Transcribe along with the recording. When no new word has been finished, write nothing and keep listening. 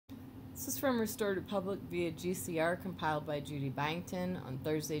This is from Restored Republic via GCR, compiled by Judy Byington. On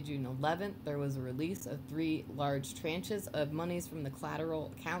Thursday, June 11th, there was a release of 3 large tranches of monies from the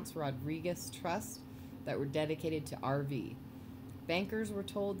Collateral Accounts Rodriguez Trust that were dedicated to RV. Bankers were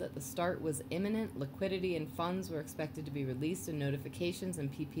told that the start was imminent, liquidity and funds were expected to be released, and notifications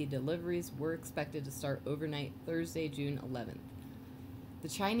and PP deliveries were expected to start overnight Thursday, June 11th. The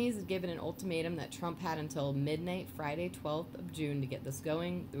Chinese had given an ultimatum that Trump had until midnight Friday, 12th of June to get this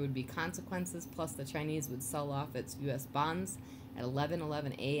going. There would be consequences, plus the Chinese would sell off its U.S. bonds at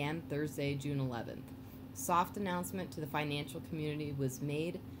 11:11 a.m. Thursday, June 11th. Soft announcement to the financial community was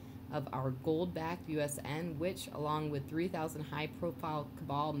made of our gold-backed USN, which, along with 3,000 high-profile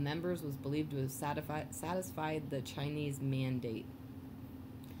cabal members, was believed to have satisfied the Chinese mandate.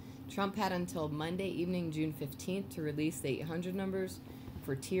 Trump had until Monday evening, June 15th, to release the 800 numbers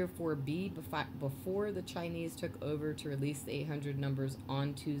for Tier 4B before the Chinese took over to release the 800 numbers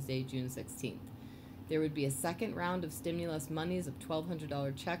on Tuesday, June 16th. There would be a second round of stimulus monies of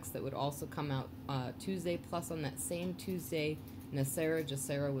 $1,200 checks that would also come out Tuesday, plus on that same Tuesday, Nasera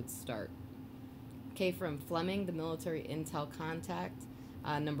Jacera would start. Okay, from Fleming, the military intel contact.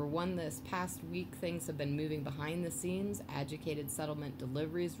 Number 1, this past week, things have been moving behind the scenes. Agitated settlement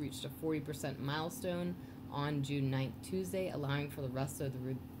deliveries reached a 40% milestone on June 9th, Tuesday, allowing for the rest of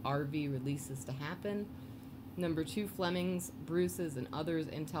the RV releases to happen. Number 2, Fleming's, Bruce's, and others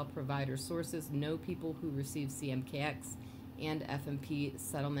intel provider sources know people who received CMKX and FMP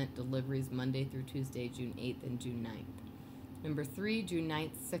settlement deliveries Monday through Tuesday, June 8th and June 9th. Number 3, June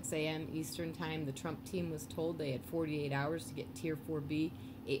 9th, 6 a.m. Eastern Time, the Trump team was told they had 48 hours to get Tier 4B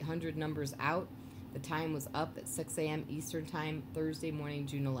 800 numbers out. The time was up at 6 a.m. Eastern Time, Thursday morning,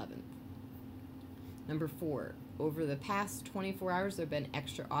 June 11th. Number 4, over the past 24 hours, there have been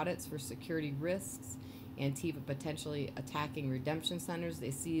extra audits for security risks. Antifa potentially attacking redemption centers.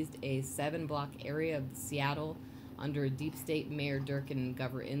 They seized a 7-block area of Seattle under a deep state Mayor Durkin and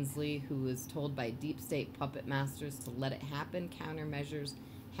Governor Inslee, who was told by deep state puppet masters to let it happen. Countermeasures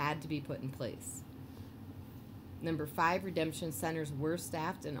had to be put in place. Number 5, redemption centers were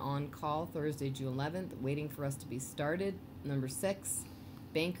staffed and on call Thursday, June 11th, waiting for us to be started. Number 6,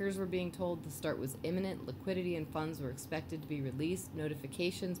 bankers were being told the start was imminent. Liquidity and funds were expected to be released.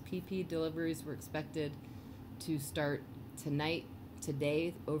 Notifications, PP deliveries were expected to start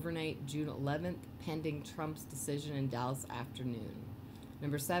today, overnight, June 11th, pending Trump's decision in Dallas afternoon.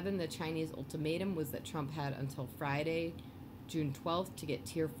 Number 7, the Chinese ultimatum was that Trump had until Friday, June 12th, to get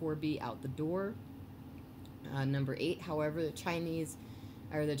Tier 4B out the door. Number 8, however, the China-U.S.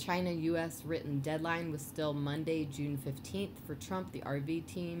 written deadline was still Monday, June 15th for Trump, the RV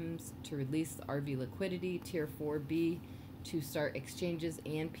teams to release the RV liquidity, Tier 4B to start exchanges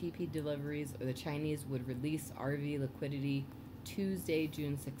and PP deliveries, or the Chinese would release RV liquidity Tuesday,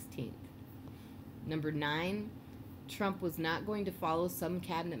 June 16th. Number 9, Trump was not going to follow some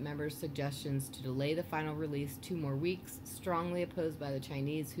cabinet members' suggestions to delay the final release 2 more weeks, strongly opposed by the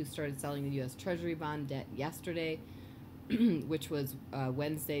Chinese, who started selling the U.S. Treasury bond debt yesterday, which was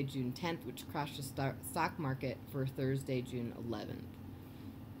Wednesday, June 10th, which crashed the stock market for Thursday, June 11th.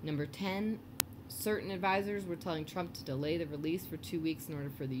 Number 10, certain advisors were telling Trump to delay the release for 2 weeks in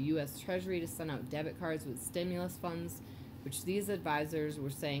order for the U.S. Treasury to send out debit cards with stimulus funds, which these advisors were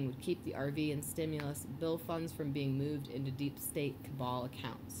saying would keep the RV and stimulus bill funds from being moved into deep state cabal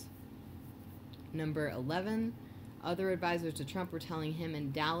accounts. Number 11, other advisors to Trump were telling him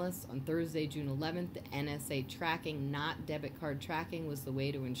in Dallas on Thursday, June 11th, the NSA tracking, not debit card tracking, was the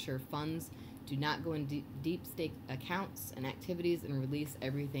way to ensure funds do not go in deep state accounts and activities and release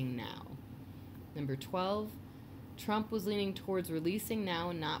everything now. Number 12, Trump was leaning towards releasing now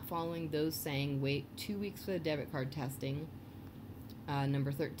and not following those saying wait 2 weeks for the debit card testing.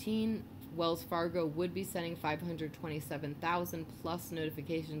 Number 13, Wells Fargo would be sending 527,000 plus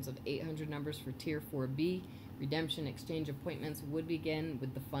notifications of 800 numbers for Tier 4B. Redemption exchange appointments would begin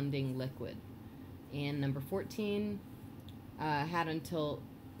with the funding liquid. And number 14,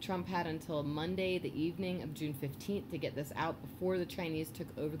 Trump had until Monday, the evening of June 15th, to get this out before the Chinese took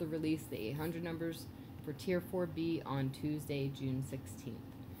over the release, the 800 numbers for Tier 4B on Tuesday, June 16th.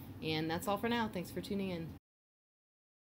 And that's all for now. Thanks for tuning in.